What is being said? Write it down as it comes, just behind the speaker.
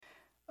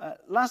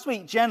Last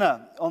week,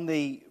 Jenna on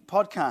the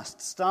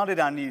podcast started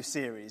our new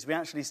series. We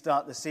actually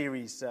start the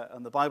series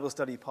on the Bible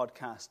study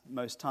podcast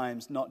most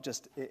times, not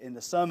just in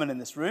the sermon in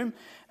this room.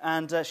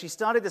 And she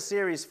started the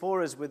series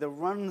for us with a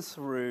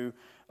run-through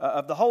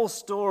of the whole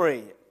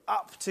story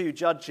up to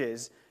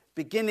Judges,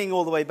 beginning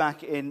all the way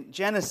back in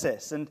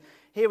Genesis. And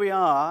here we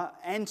are,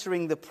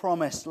 entering the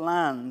promised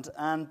land.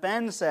 And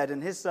Ben said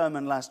in his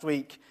sermon last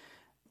week,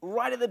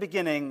 right at the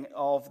beginning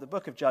of the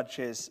book of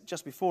Judges,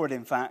 just before it,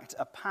 in fact,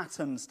 a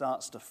pattern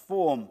starts to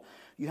form.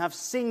 You have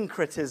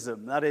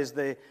syncretism, that is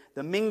the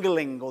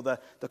mingling or the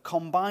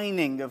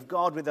combining of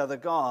God with other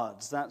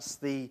gods. That's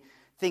the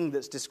thing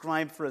that's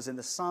described for us in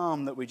the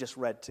psalm that we just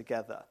read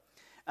together.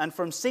 And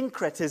from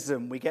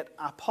syncretism, we get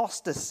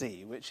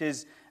apostasy, which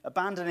is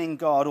abandoning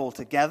God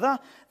altogether.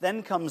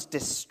 Then comes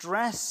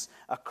distress,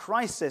 a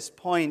crisis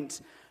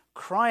point,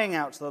 crying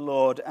out to the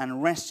Lord,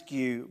 and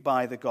rescue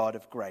by the God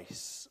of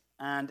grace.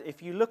 And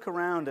if you look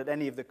around at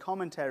any of the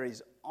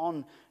commentaries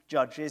on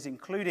Judges,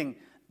 including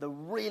the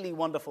really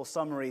wonderful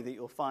summary that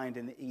you'll find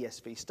in the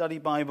ESV Study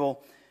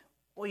Bible,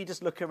 or you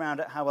just look around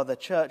at how other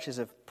churches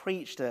have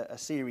preached a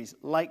series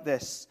like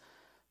this,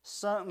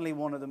 certainly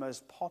one of the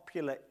most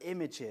popular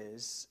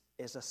images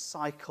is a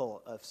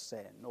cycle of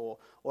sin, or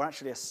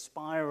actually a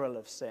spiral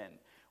of sin,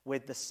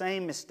 with the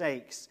same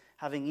mistakes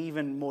having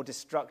even more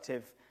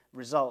destructive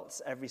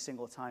results every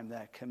single time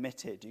they're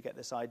committed. You get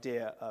this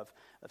idea of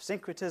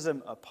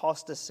syncretism,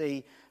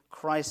 apostasy,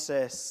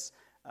 crisis,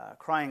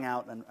 crying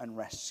out, and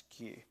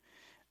rescue.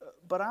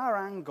 But our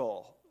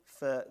angle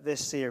for this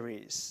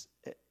series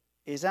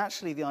is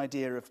actually the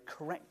idea of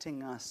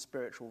correcting our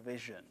spiritual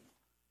vision.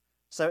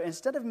 So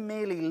instead of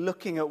merely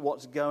looking at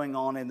what's going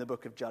on in the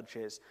book of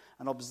Judges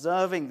and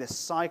observing this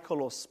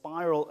cycle or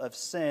spiral of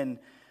sin,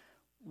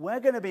 we're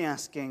going to be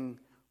asking,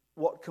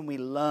 what can we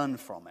learn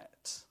from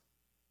it?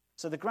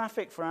 So the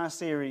graphic for our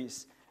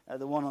series,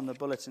 the one on the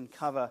bulletin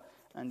cover,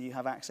 and you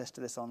have access to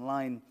this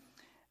online,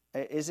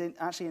 is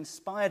actually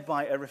inspired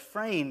by a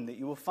refrain that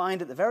you will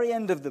find at the very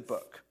end of the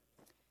book.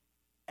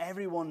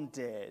 Everyone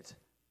did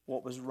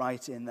what was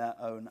right in their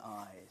own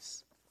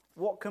eyes.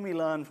 What can we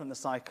learn from the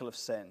cycle of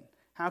sin?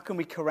 How can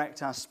we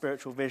correct our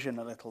spiritual vision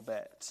a little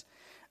bit?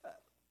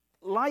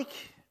 Like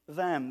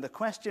them, the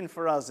question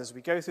for us as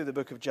we go through the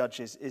book of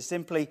Judges is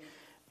simply,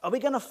 are we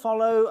going to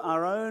follow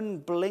our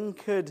own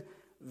blinkered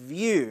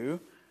view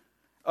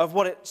of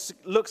what it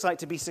looks like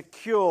to be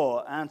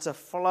secure and to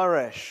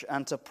flourish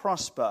and to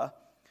prosper?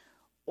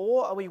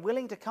 Or are we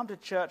willing to come to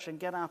church and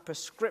get our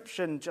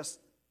prescription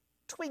just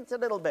tweaked a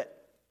little bit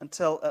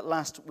until at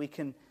last we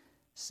can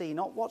see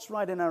not what's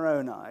right in our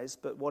own eyes,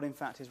 but what in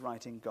fact is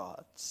right in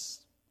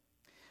God's?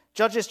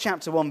 Judges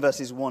chapter 1,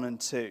 verses 1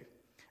 and 2.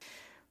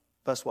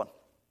 Verse 1.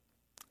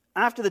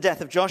 After the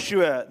death of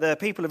Joshua, the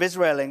people of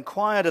Israel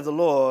inquired of the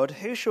Lord,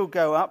 who shall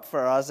go up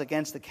for us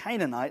against the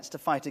Canaanites to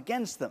fight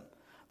against them?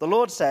 The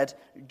Lord said,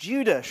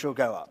 Judah shall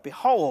go up.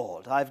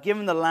 Behold, I have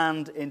given the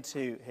land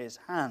into his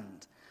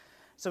hand.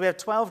 So we have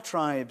 12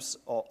 tribes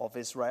of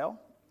Israel.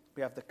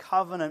 We have the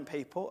covenant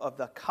people of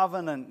the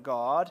covenant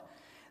God.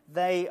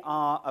 They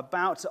are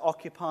about to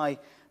occupy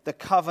the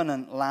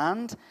covenant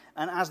land.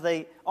 And as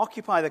they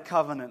occupy the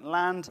covenant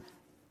land,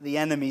 the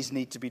enemies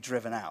need to be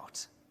driven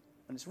out.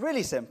 And it's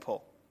really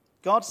simple.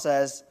 God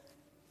says,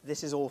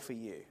 this is all for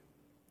you.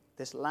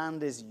 This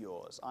land is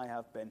yours. I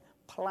have been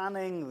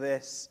planning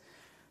this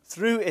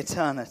through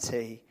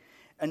eternity.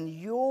 And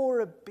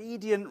your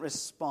obedient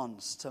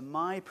response to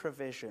my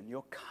provision,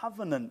 your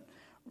covenant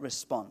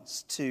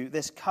response to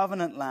this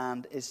covenant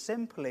land is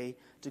simply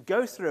to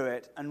go through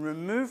it and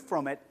remove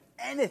from it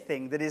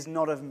anything that is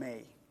not of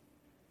me.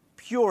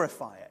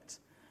 Purify it.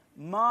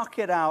 Mark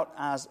it out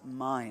as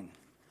mine.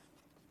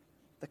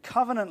 The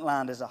covenant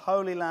land is a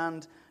holy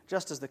land,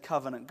 just as the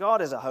covenant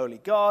God is a holy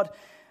God.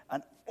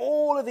 And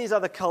all of these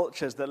other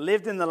cultures that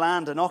lived in the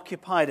land and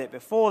occupied it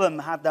before them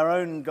had their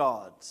own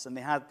gods, and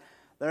they had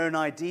their own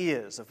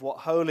ideas of what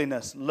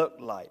holiness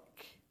looked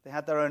like. They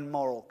had their own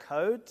moral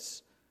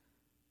codes,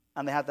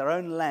 and they had their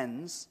own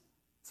lens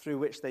through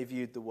which they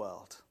viewed the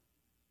world.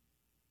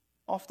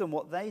 Often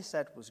what they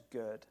said was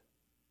good,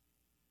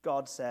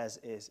 God says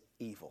is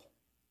evil.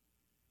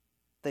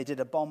 They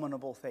did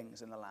abominable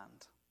things in the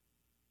land.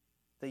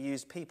 They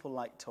used people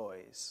like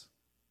toys.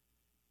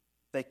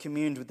 They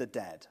communed with the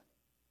dead.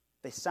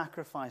 They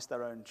sacrificed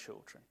their own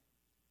children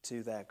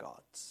to their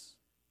gods.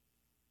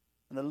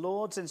 And the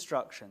Lord's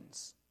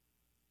instructions,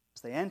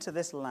 as they enter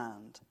this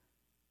land,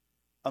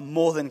 are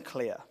more than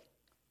clear.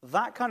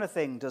 That kind of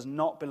thing does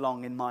not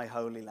belong in my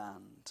holy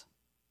land.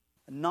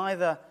 And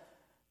neither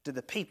do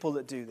the people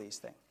that do these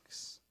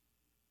things.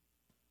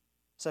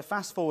 So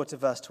fast forward to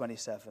verse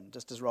 27,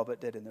 just as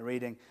Robert did in the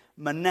reading.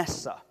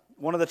 Manasseh,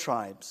 one of the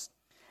tribes,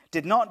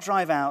 did not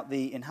drive out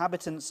the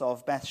inhabitants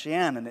of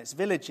Beth-shean and its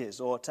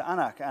villages, or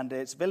Ta'anak and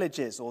its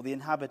villages, or the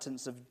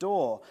inhabitants of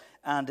Dor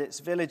and its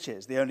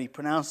villages, the only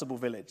pronounceable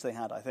village they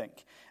had, I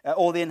think,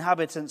 or the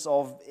inhabitants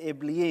of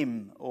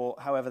Ibleam, or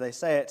however they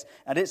say it,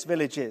 and its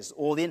villages,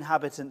 or the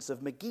inhabitants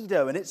of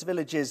Megiddo and its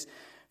villages,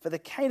 for the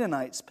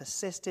Canaanites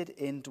persisted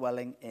in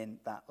dwelling in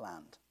that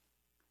land.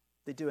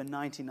 they do a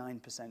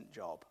 99%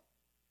 job.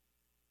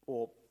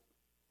 Or,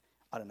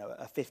 I don't know,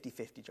 a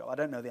 50-50 job. I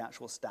don't know the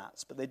actual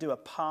stats, but they do a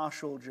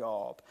partial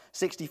job.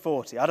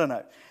 60-40, I don't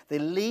know. They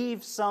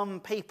leave some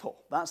people.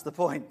 That's the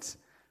point.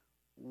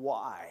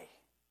 Why?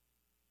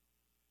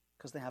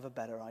 Because they have a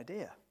better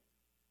idea.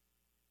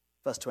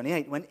 Verse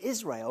 28, when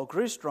Israel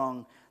grew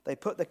strong, they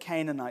put the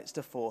Canaanites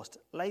to forced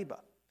labor.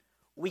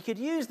 We could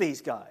use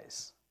these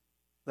guys,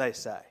 they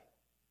say.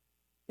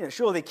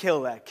 Sure, they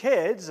kill their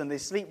kids and they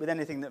sleep with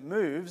anything that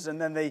moves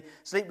and then they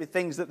sleep with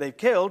things that they've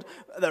killed.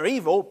 They're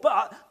evil,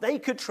 but they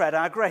could tread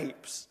our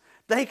grapes.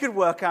 They could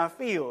work our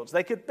fields.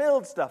 They could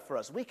build stuff for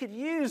us. We could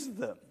use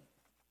them.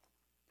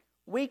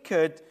 We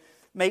could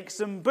make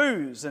some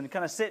booze and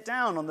kind of sit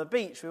down on the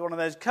beach with one of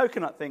those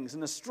coconut things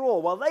and a straw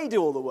while they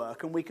do all the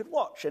work, and we could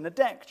watch in a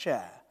deck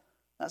chair.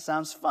 That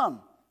sounds fun.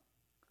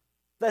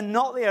 They're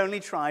not the only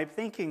tribe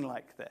thinking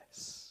like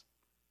this.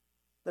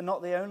 They're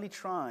not the only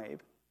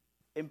tribe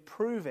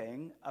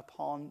improving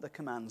upon the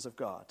commands of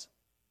God.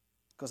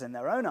 Because in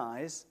their own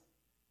eyes,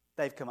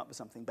 they've come up with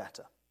something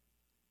better.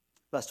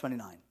 Verse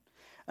 29.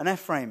 And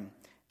Ephraim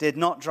did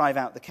not drive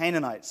out the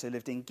Canaanites who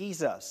lived in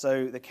Gezer,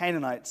 so the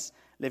Canaanites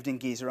lived in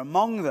Gezer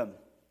among them.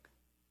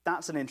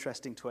 That's an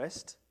interesting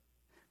twist,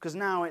 because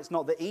now it's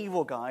not the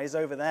evil guys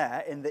over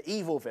there in the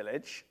evil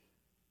village,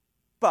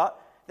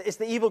 but it's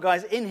the evil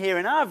guys in here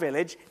in our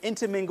village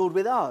intermingled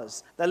with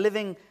us. They're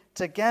living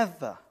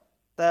together.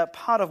 They're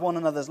part of one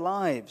another's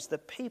lives. The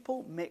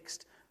people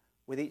mixed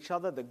with each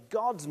other, the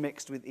gods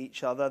mixed with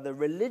each other, the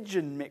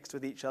religion mixed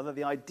with each other,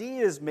 the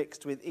ideas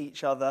mixed with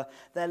each other,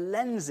 their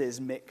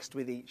lenses mixed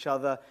with each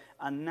other,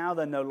 and now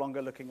they're no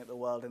longer looking at the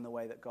world in the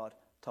way that God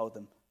told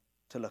them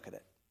to look at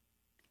it.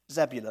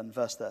 Zebulun,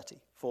 verse 30,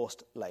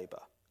 forced labor.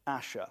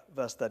 Asher,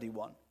 verse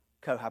 31,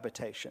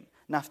 cohabitation.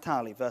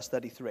 Naphtali, verse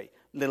 33, a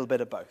little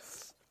bit of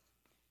both.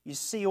 You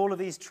see all of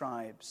these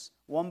tribes,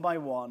 one by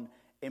one,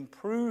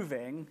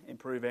 improving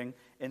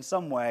in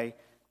some way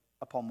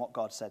upon what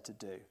God said to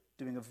do,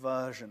 doing a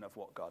version of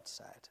what God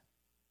said.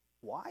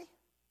 Why?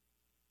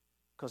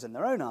 Because in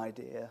their own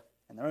idea,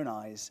 in their own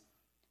eyes,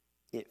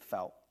 it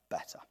felt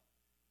better.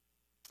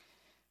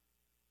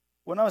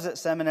 When I was at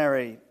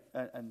seminary,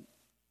 and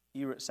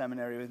you were at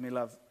seminary with me,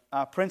 love,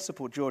 our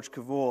principal, George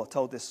Cavor,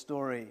 told this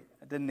story,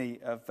 didn't he,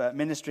 of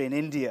ministry in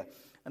India.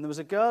 And there was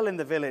a girl in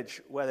the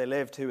village where they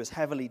lived who was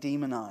heavily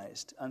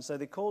demonized. And so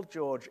they called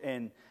George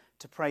in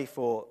to pray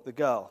for the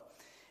girl.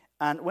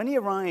 And when he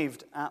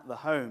arrived at the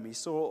home, he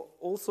saw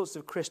all sorts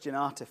of Christian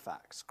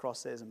artifacts,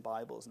 crosses and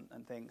Bibles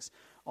and things,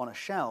 on a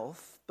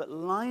shelf. But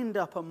lined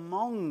up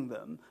among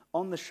them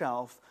on the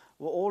shelf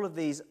were all of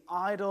these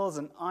idols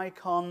and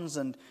icons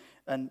and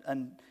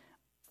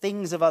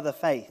things of other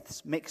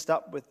faiths mixed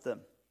up with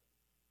them.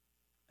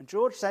 And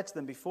George said to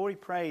them before he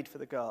prayed for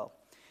the girl,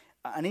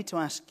 I need to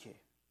ask you,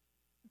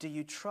 do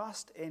you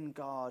trust in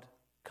God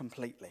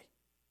completely?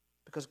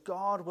 Because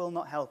God will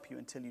not help you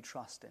until you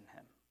trust in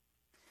him.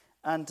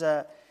 And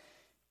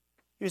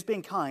he was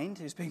being kind,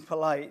 he was being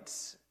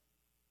polite.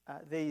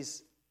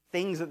 These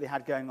things that they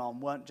had going on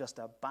weren't just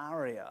a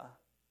barrier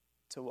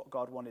to what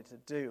God wanted to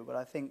do, but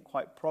I think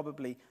quite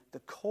probably the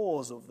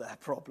cause of their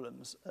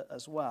problems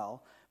as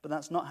well. But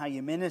that's not how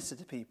you minister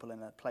to people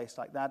in a place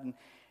like that. And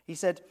he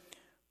said,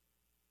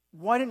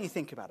 why don't you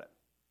think about it?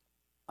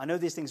 I know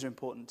these things are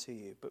important to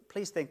you, but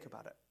please think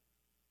about it.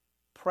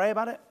 Pray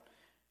about it.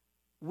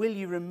 Will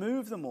you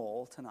remove them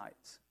all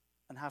tonight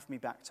and have me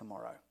back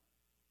tomorrow?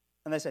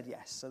 And they said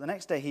yes. So the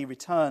next day he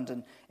returned,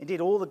 and indeed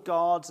all the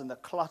gods and the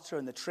clutter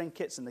and the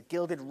trinkets and the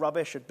gilded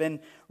rubbish had been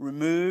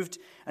removed.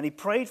 And he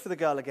prayed for the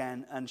girl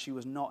again, and she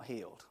was not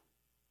healed.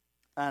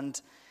 And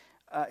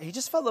he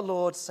just felt the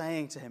Lord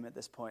saying to him at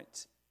this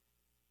point,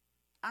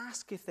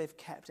 ask if they've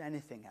kept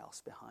anything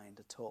else behind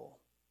at all.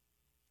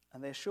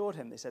 And they assured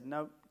him, they said,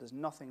 no, there's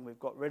nothing, we've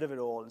got rid of it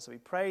all. And so he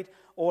prayed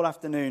all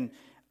afternoon,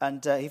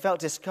 and he felt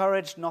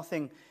discouraged,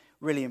 nothing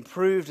really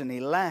improved, and he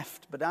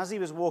left. But as he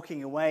was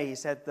walking away, he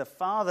said the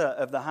father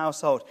of the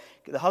household,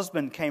 the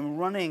husband, came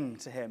running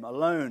to him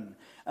alone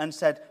and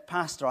said,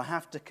 Pastor, I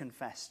have to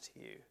confess to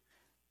you,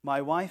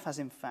 my wife has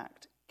in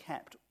fact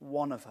kept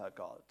one of her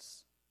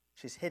gods.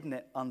 She's hidden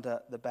it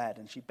under the bed,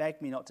 and she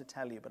begged me not to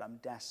tell you, but I'm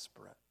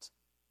desperate.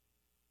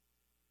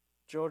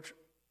 George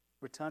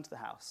returned to the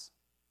house.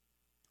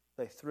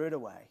 They threw it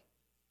away.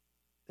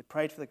 They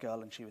prayed for the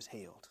girl, and she was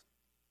healed.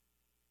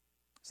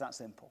 It's that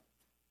simple.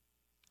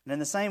 And in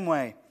the same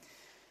way,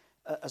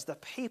 as the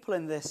people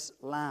in this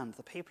land,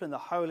 the people in the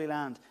Holy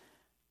Land,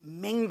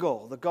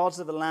 mingle the gods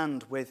of the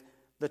land with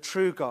the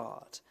true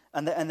God,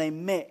 and they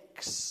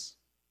mix,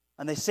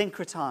 and they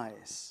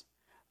syncretize,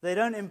 they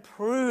don't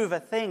improve a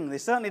thing. They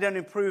certainly don't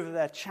improve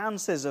their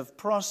chances of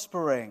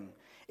prospering.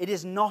 It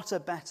is not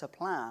a better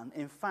plan.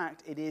 In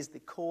fact, it is the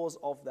cause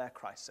of their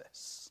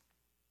crisis.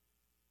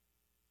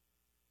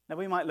 Now,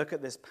 we might look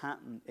at this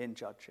pattern in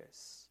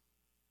Judges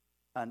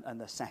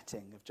and the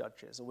setting of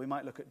Judges, or we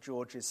might look at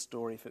George's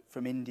story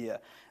from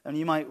India, and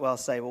you might well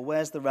say, well,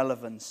 where's the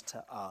relevance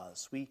to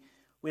us? We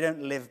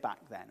don't live back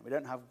then. We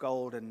don't have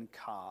golden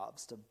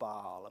calves to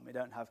Baal, and we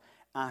don't have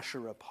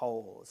Asherah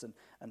poles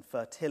and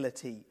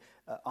fertility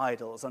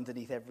idols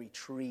underneath every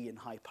tree and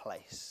high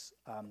place.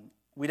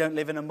 We don't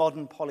live in a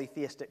modern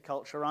polytheistic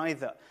culture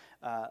either,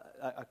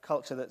 a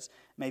culture that's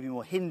maybe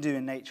more Hindu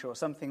in nature or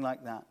something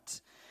like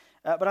that.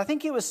 But I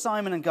think it was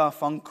Simon and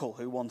Garfunkel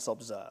who once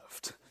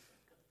observed,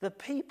 the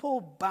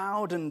people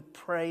bowed and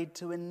prayed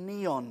to a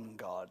neon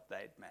god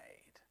they'd made.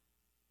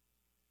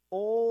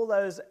 All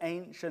those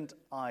ancient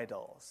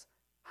idols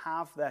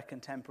have their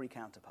contemporary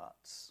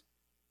counterparts.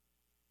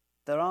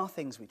 There are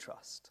things we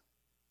trust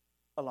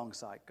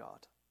alongside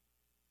God.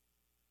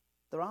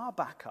 There are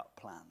backup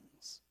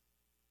plans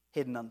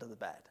hidden under the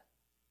bed.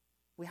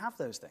 We have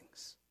those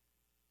things.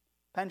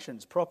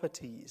 Pensions,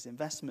 properties,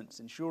 investments,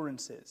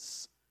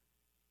 insurances.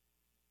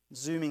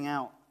 Zooming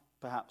out,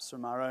 perhaps,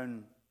 from our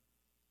own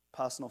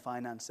personal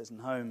finances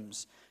and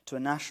homes to a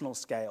national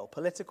scale,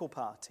 political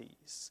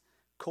parties,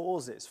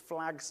 causes,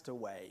 flags to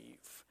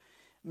wave.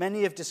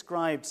 Many have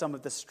described some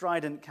of the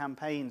strident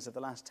campaigns of the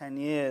last 10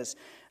 years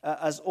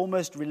as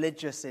almost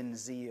religious in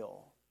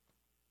zeal.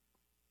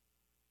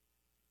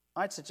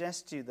 I'd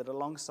suggest to you that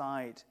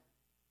alongside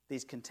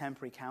these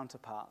contemporary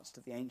counterparts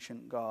to the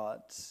ancient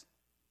gods,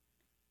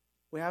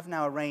 we have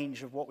now a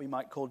range of what we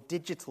might call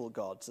digital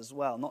gods as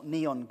well, not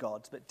neon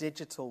gods, but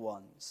digital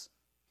ones.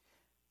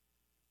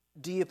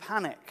 Do you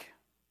panic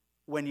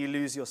when you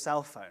lose your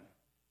cell phone?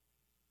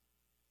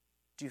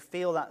 Do you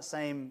feel that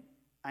same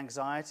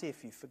anxiety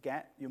if you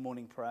forget your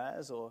morning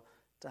prayers or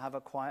to have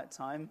a quiet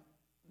time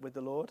with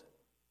the Lord?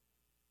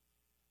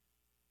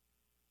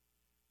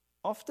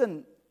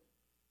 Often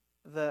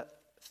the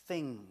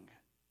thing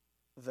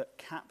that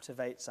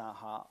captivates our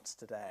hearts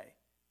today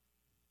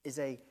is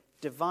a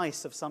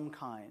device of some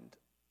kind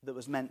that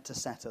was meant to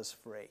set us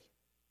free.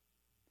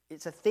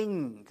 It's a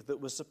thing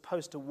that was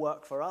supposed to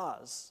work for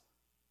us,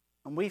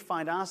 and we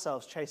find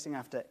ourselves chasing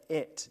after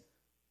it,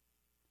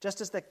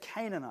 just as the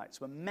Canaanites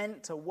were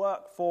meant to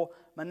work for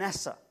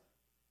Manasseh.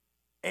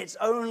 It's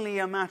only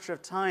a matter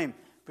of time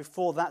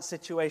before that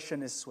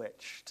situation is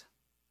switched.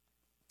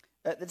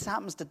 This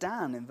happens to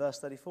Dan in verse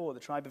 34, the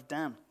tribe of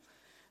Dan.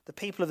 The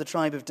people of the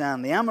tribe of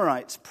Dan, the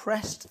Amorites,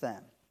 pressed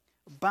them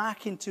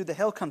back into the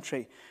hill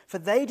country, for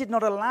they did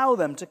not allow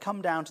them to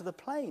come down to the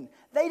plain.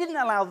 They didn't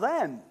allow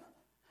them.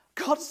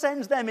 God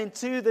sends them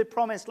into the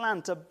promised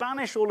land to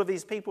banish all of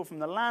these people from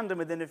the land, and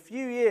within a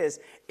few years,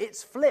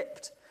 it's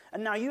flipped.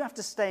 And now you have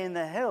to stay in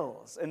the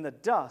hills, in the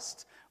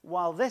dust,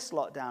 while this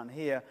lot down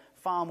here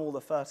farm all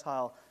the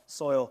fertile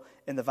soil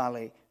in the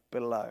valley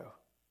below.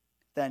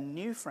 Their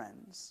new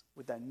friends,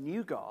 with their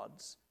new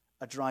gods,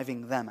 are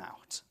driving them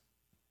out.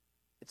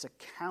 It's a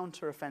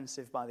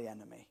counter-offensive by the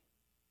enemy.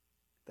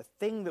 The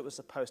thing that was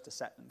supposed to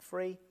set them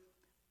free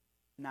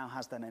now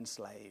has them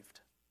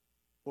enslaved,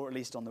 or at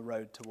least on the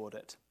road toward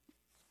it.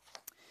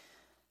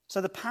 So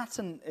the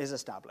pattern is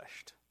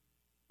established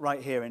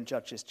right here in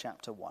Judges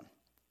chapter 1.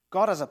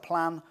 God has a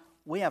plan.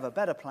 We have a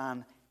better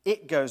plan.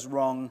 It goes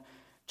wrong.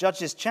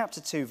 Judges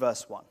chapter 2,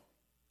 verse 1.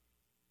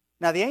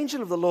 Now the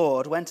angel of the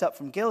Lord went up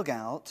from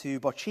Gilgal to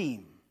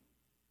Bochim.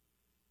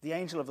 The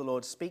angel of the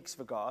Lord speaks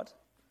for God,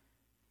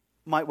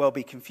 might well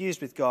be confused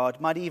with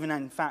God, might even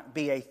in fact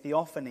be a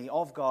theophany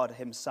of God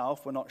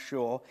himself, we're not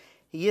sure.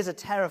 He is a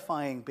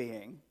terrifying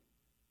being.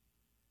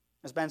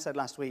 As Ben said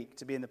last week,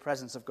 to be in the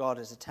presence of God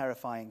is a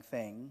terrifying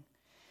thing.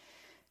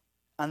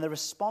 And the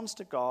response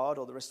to God,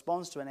 or the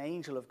response to an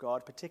angel of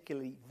God,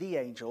 particularly the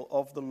angel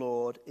of the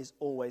Lord, is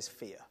always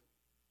fear.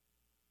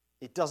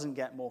 It doesn't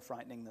get more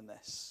frightening than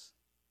this.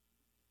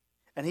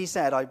 And he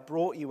said, I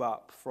brought you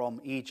up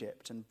from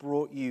Egypt and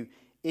brought you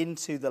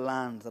into the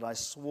land that I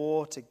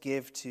swore to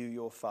give to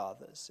your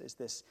fathers. Is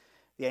this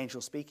the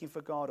angel speaking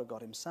for God or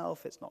God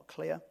himself? It's not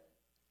clear,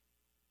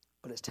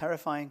 but it's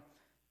terrifying.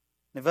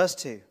 In verse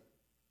 2,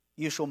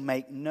 you shall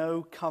make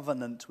no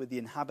covenant with the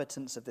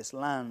inhabitants of this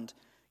land.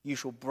 You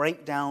shall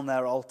break down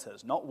their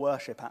altars, not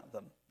worship at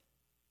them.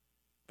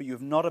 But you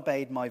have not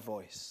obeyed my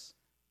voice.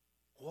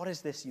 What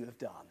is this you have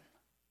done?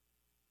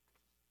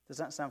 Does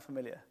that sound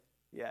familiar?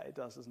 Yeah, it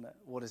does, doesn't it?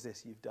 What is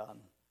this you've done?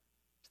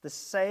 It's the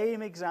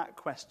same exact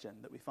question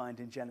that we find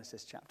in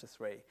Genesis chapter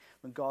 3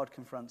 when God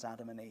confronts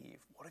Adam and Eve.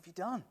 What have you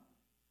done?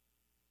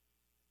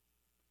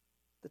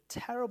 The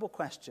terrible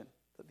question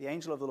that the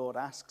angel of the Lord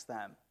asks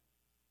them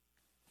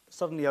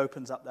suddenly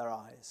opens up their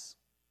eyes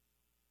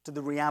to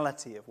the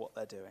reality of what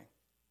they're doing,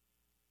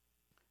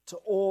 to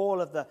all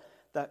of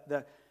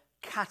the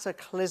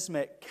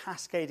cataclysmic,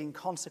 cascading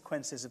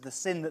consequences of the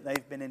sin that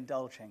they've been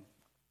indulging.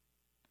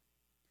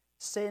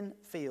 Sin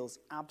feels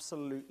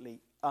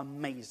absolutely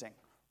amazing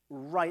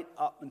right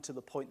up until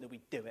the point that we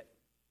do it.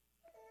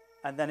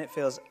 And then it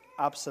feels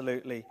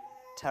absolutely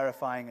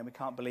terrifying and we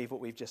can't believe what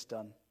we've just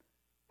done.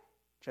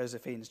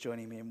 Josephine's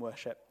joining me in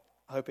worship.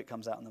 I hope it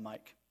comes out on the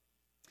mic.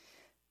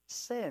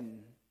 Sin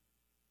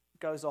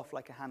goes off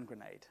like a hand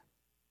grenade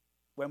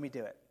when we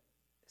do it.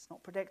 It's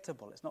not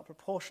predictable. It's not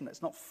proportionate.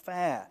 It's not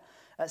fair.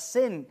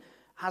 Sin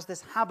has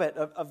this habit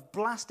of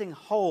blasting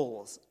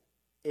holes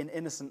in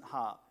innocent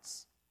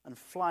hearts and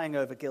flying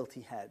over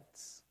guilty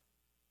heads.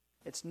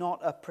 It's not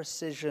a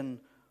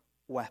precision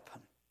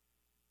weapon.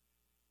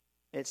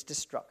 It's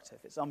destructive,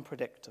 it's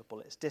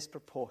unpredictable, it's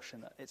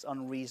disproportionate, it's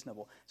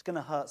unreasonable. It's going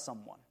to hurt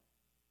someone.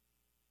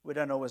 We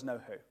don't always know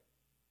who.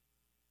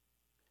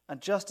 And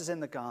just as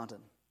in the garden,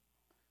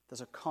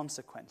 there's a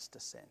consequence to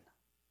sin.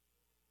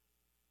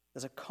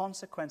 There's a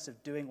consequence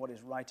of doing what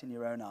is right in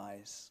your own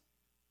eyes.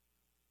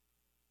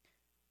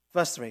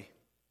 Verse 3.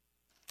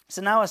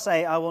 So now I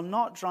say, I will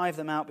not drive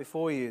them out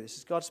before you. This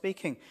is God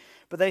speaking.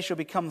 But they shall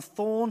become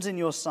thorns in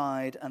your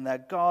side, and their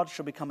God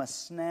shall become a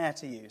snare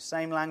to you.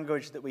 Same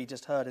language that we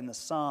just heard in the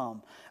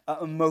psalm.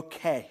 A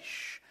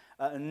mokesh,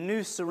 a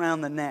noose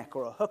around the neck,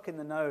 or a hook in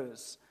the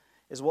nose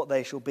is what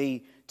they shall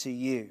be to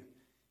you.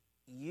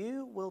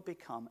 You will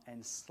become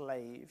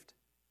enslaved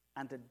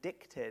and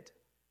addicted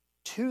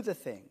to the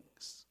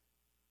things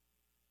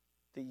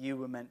that you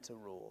were meant to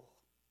rule.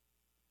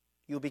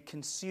 You'll be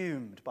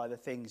consumed by the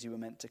things you were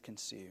meant to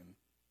consume.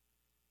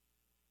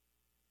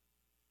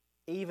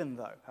 Even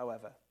though,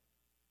 however,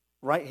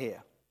 right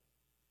here,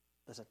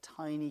 there's a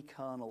tiny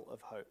kernel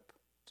of hope.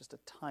 Just a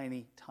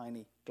tiny,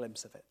 tiny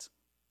glimpse of it.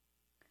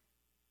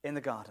 In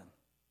the garden,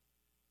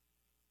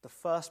 the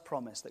first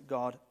promise that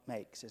God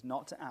makes is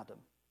not to Adam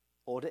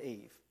or to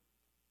Eve,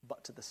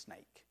 but to the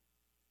snake.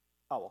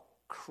 I will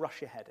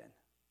crush your head in.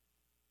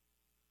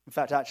 In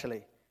fact,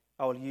 actually,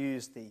 I will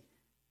use the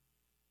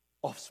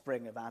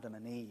offspring of Adam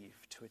and Eve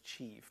to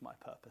achieve my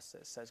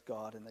purposes, says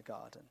God in the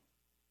garden.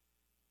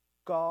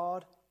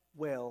 God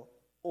will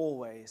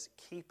always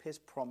keep his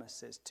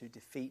promises to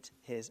defeat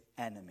his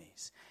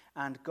enemies.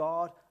 And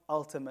God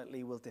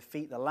ultimately will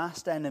defeat the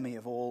last enemy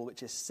of all,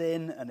 which is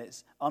sin and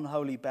its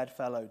unholy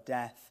bedfellow,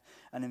 death.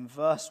 And in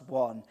verse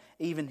 1,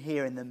 even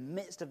here in the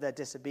midst of their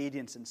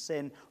disobedience and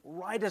sin,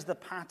 right as the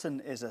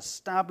pattern is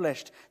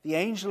established, the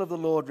angel of the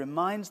Lord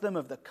reminds them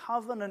of the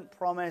covenant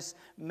promise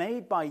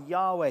made by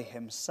Yahweh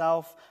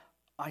himself.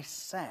 I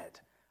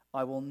said,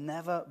 I will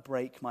never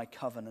break my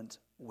covenant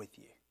with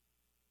you.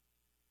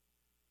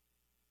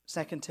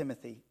 2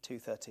 Timothy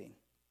 2:13.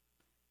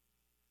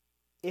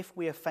 If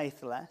we are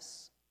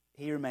faithless,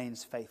 he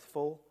remains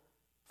faithful,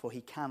 for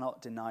he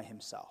cannot deny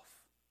himself.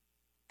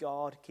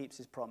 God keeps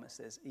his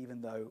promises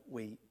even though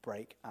we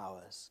break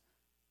ours.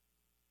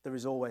 There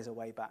is always a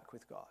way back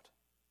with God.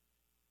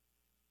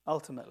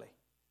 Ultimately,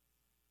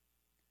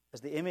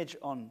 as the image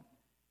on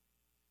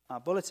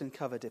our bulletin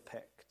cover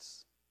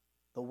depicts,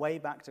 the way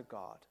back to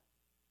God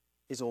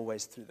is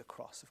always through the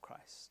cross of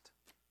Christ.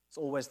 It's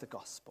always the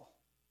gospel.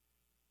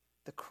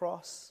 The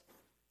cross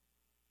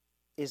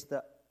is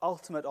the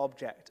ultimate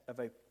object of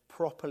a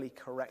properly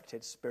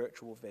corrected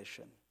spiritual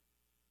vision.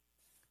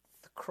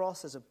 The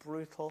cross is a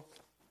brutal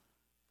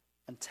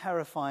and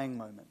terrifying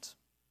moment.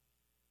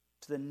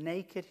 To the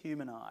naked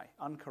human eye,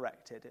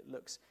 uncorrected, it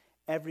looks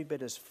every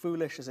bit as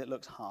foolish as it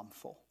looks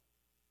harmful.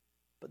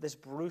 But this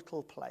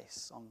brutal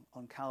place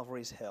on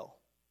Calvary's Hill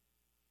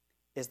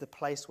is the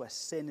place where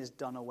sin is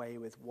done away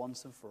with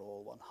once and for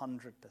all,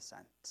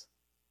 100%.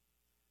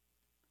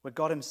 Where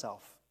God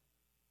himself,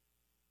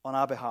 on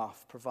our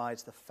behalf,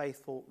 provides the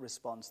faithful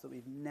response that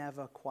we've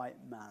never quite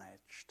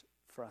managed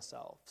for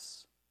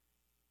ourselves.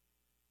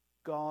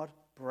 God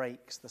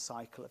breaks the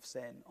cycle of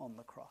sin on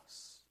the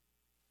cross.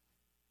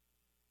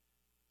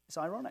 It's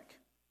ironic.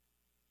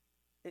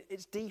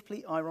 It's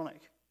deeply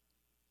ironic.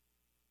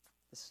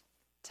 This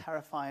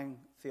terrifying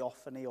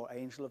theophany or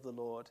angel of the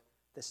Lord,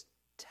 this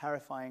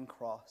terrifying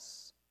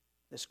cross,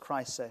 this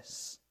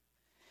crisis,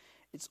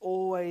 it's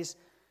always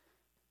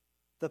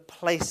the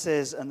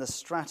places and the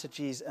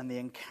strategies and the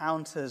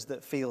encounters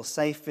that feel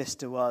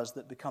safest to us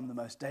that become the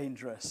most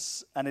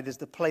dangerous. And it is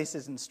the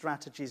places and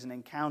strategies and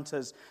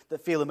encounters that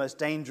feel the most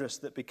dangerous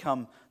that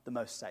become the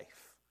most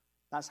safe.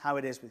 That's how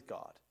it is with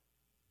God.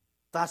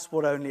 That's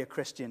what only a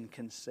Christian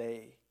can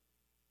see.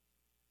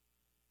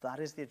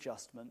 That is the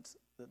adjustment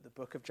that the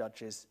book of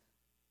Judges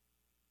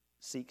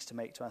seeks to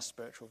make to our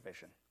spiritual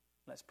vision.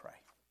 Let's pray.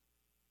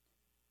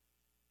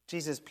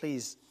 Jesus,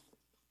 please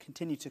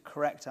continue to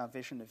correct our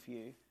vision of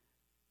you.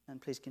 And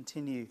please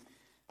continue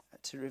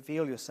to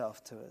reveal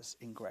yourself to us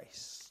in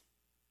grace.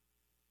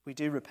 We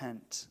do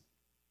repent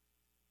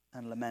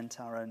and lament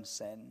our own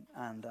sin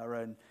and our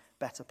own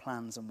better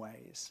plans and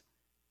ways.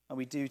 And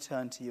we do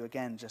turn to you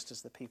again, just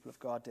as the people of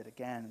God did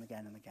again and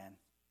again and again.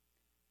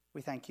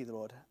 We thank you,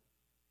 Lord,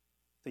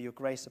 that your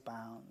grace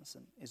abounds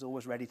and is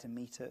always ready to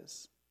meet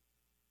us.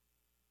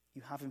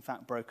 You have, in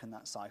fact, broken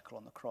that cycle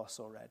on the cross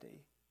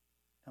already.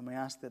 And we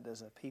ask that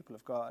as a people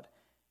of God,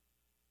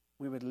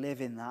 we would live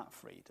in that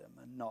freedom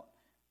and not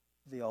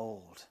the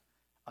old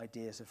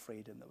ideas of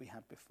freedom that we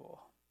had before.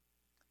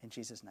 In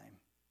Jesus' name,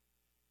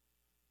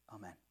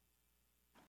 amen.